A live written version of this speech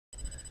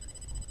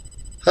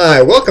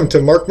Hi, welcome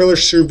to Mark Miller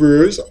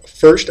Subaru's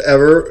first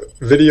ever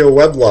video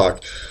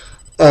weblog.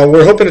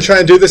 We're hoping to try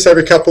and do this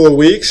every couple of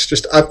weeks,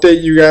 just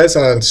update you guys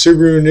on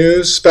Subaru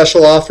news,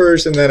 special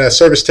offers, and then a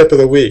service tip of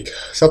the week.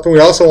 Something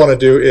we also want to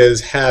do is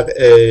have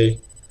a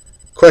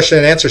question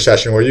and answer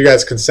session where you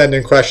guys can send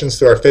in questions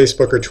through our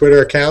Facebook or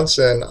Twitter accounts,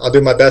 and I'll do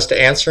my best to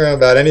answer them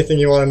about anything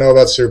you want to know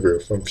about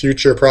Subaru, from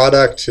future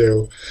product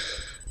to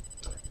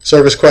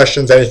service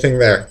questions, anything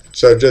there.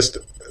 So just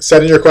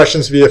send in your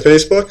questions via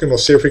Facebook, and we'll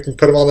see if we can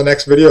put them on the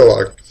next video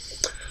log.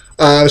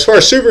 As far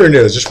as Subaru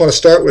news, just want to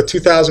start with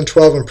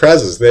 2012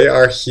 Imprezas. They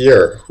are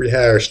here. We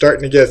are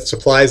starting to get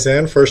supplies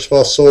in. First of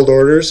all, sold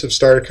orders have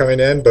started coming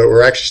in, but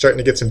we're actually starting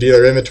to get some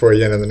dealer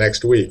inventory in the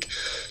next week.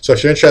 So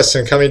if you're interested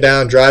in coming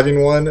down,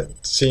 driving one,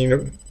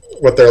 seeing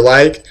what they're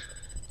like,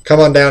 come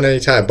on down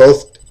anytime.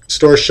 Both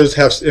stores should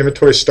have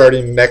inventory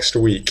starting next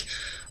week.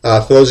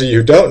 For those of you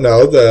who don't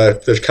know,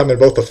 there's coming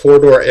both a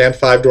 4-door and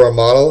 5-door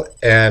model,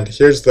 and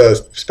here's the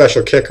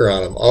special kicker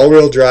on them.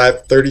 All-wheel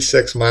drive,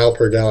 36 mile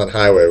per gallon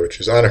highway, which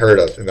is unheard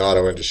of in the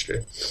auto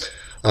industry.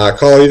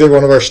 Call either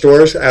one of our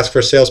stores, ask for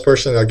a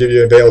salesperson, and they'll give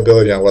you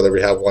availability on whether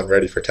we have one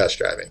ready for test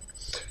driving.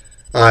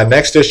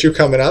 Next issue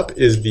coming up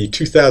is the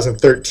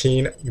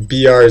 2013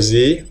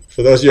 BRZ.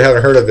 For those of you who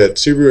haven't heard of it,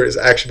 Subaru has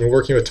actually been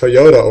working with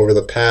Toyota over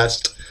the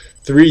past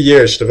 3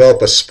 years to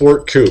develop a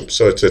sport coupe.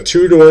 So it's a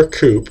 2-door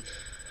coupe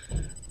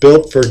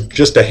built for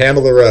just to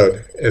handle the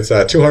road. It's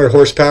a 200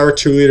 horsepower,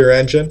 2-liter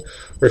engine.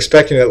 We're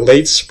expecting it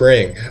late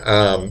spring.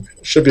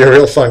 Should be a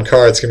real fun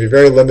car. It's going to be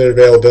very limited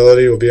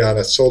availability. We'll be on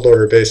a sold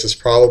order basis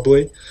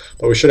probably,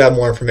 but we should have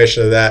more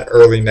information of that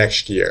early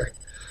next year.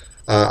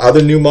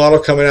 Other new model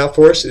coming out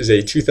for us is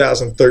a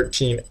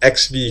 2013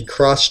 XV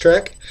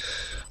Crosstrek.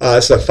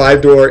 It's a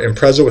 5-door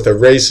Impreza with a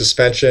raised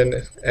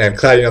suspension and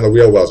cladding on the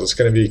wheel wells. It's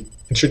going to be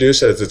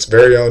introduced as its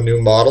very own new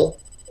model,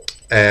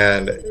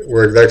 and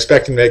they're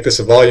expecting to make this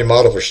a volume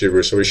model for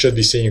Subaru, so we should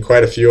be seeing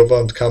quite a few of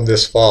them come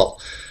this fall.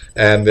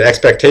 And the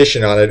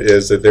expectation on it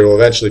is that they will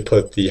eventually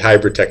put the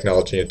hybrid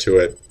technology into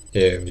it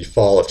in the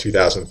fall of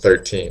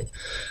 2013.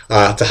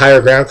 It's a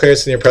higher ground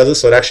clearance than the Impreza,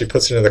 so it actually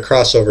puts it into the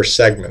crossover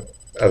segment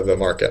of the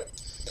market.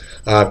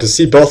 To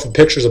see both the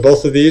pictures of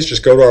both of these,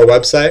 just go to our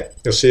website.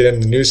 You'll see it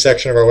in the news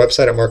section of our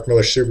website at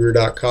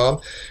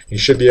markmillersubaru.com. You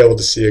should be able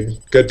to see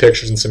good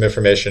pictures and some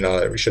information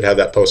on it. We should have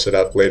that posted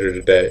up later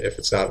today if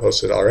it's not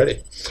posted already.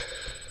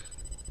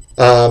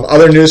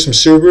 Other news from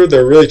Subaru,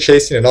 they're really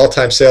chasing an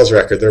all-time sales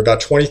record. They're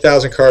about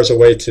 20,000 cars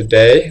away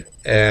today,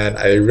 and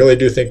I really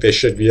do think they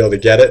should be able to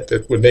get it.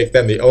 That would make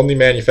them the only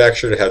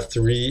manufacturer to have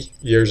 3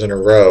 years in a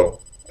row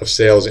of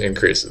sales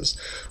increases,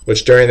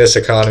 which during this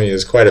economy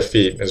is quite a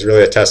feat and is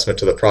really a testament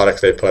to the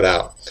products they put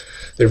out.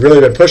 They've really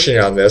been pushing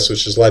on this,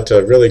 which has led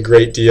to really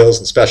great deals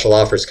and special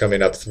offers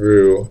coming up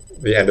through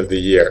the end of the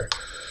year.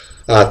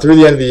 Through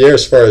the end of the year,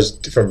 as far as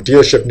from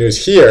dealership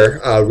news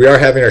here, we are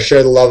having our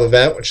Share the Love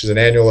event, which is an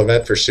annual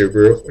event for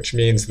Subaru, which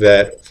means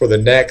that for the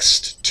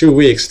next 2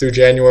 weeks through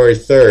January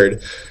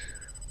 3rd,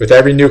 with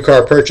every new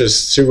car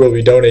purchase, Subaru will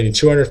be donating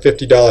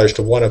 $250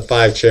 to one of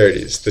 5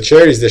 charities. The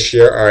charities this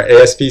year are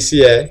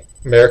ASPCA,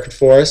 American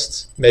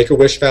Forests,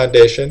 Make-A-Wish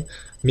Foundation,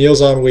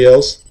 Meals on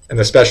Wheels, and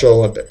the Special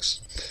Olympics.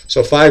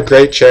 So 5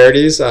 great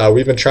charities.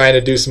 We've been trying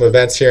to do some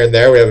events here and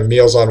there. We have a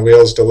Meals on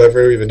Wheels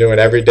delivery. We've been doing it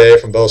every day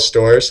from both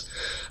stores.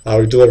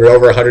 We've delivered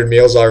over 100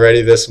 meals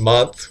already this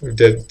month. We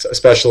did a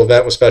special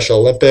event with Special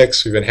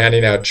Olympics. We've been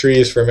handing out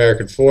trees for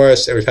American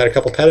Forests, and we've had a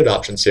couple pet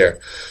adoptions here.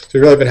 So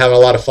we've really been having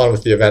a lot of fun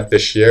with the event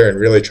this year and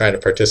really trying to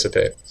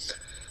participate.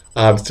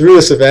 Through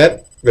this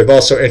event, they've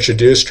also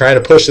introduced,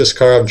 trying to push this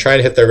car up and trying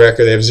to hit their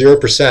record. They have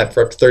 0%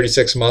 for up to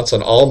 36 months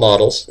on all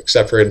models,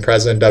 except for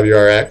Impreza and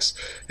WRX,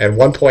 and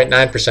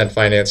 1.9%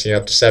 financing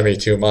up to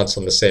 72 months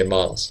on the same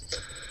models.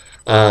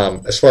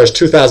 As far as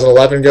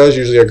 2011 goes,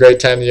 usually a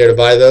great time of the year to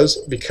buy those.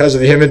 Because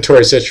of the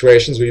inventory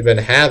situations we've been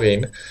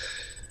having,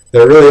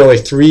 there are really only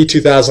 3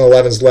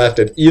 2011s left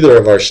at either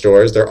of our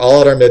stores. They're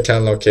all at our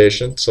Midtown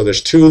location. So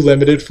there's 2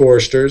 limited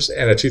Foresters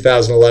and a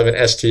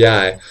 2011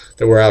 STI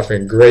that we're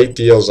offering great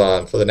deals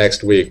on for the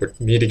next week.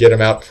 We need to get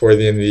them out before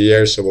the end of the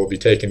year, so we'll be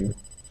taking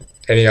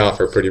any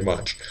offer pretty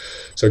much.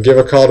 So give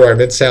a call to our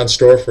Midtown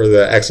store for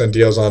the excellent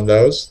deals on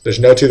those. There's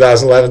no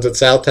 2011s at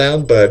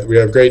Southtown, but we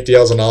have great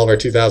deals on all of our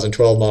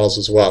 2012 models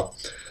as well.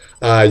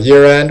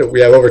 Year end, we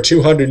have over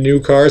 200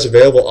 new cars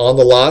available on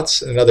the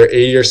lots, another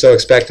 80 or so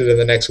expected in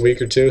the next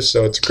week or two.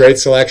 So it's a great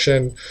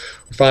selection.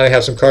 We finally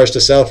have some cars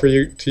to sell for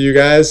you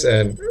guys,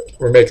 and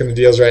we're making the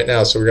deals right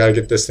now. So we got to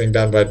get this thing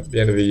done by the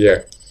end of the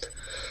year.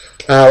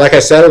 Like I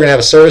said, we're going to have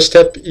a service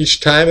tip each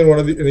time in one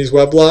of these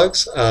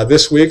weblogs.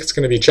 This week it's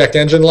going to be check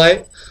engine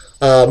light.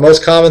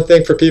 Most common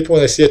thing for people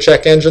when they see a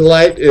check engine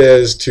light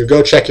is to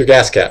go check your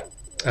gas cap.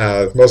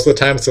 Most of the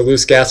time it's a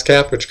loose gas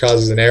cap, which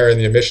causes an error in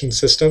the emission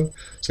system.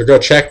 So go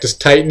check,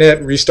 just tighten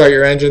it, restart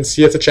your engine,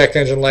 see if the check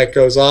engine light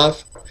goes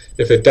off.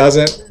 If it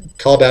doesn't,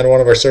 call down to one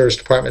of our service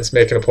departments,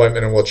 make an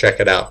appointment, and we'll check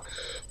it out.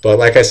 But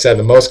like I said,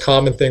 the most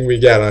common thing we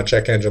get on a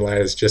check engine light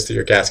is just that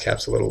your gas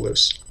cap's a little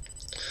loose.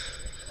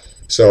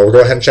 So we'll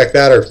go ahead and check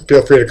that, or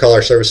feel free to call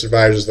our service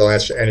advisors. They'll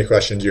answer any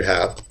questions you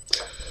have.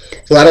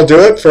 So that'll do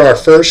it for our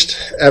first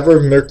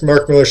ever Mark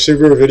Miller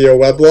Subaru video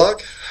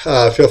weblog.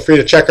 Feel free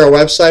to check our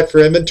website for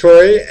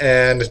inventory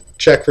and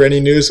check for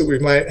any news that we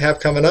might have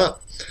coming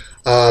up.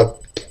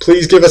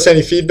 Please give us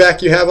any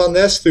feedback you have on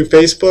this through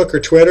Facebook or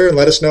Twitter and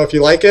let us know if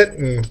you like it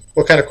and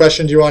what kind of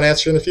questions you want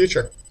answered in the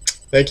future.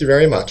 Thank you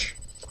very much.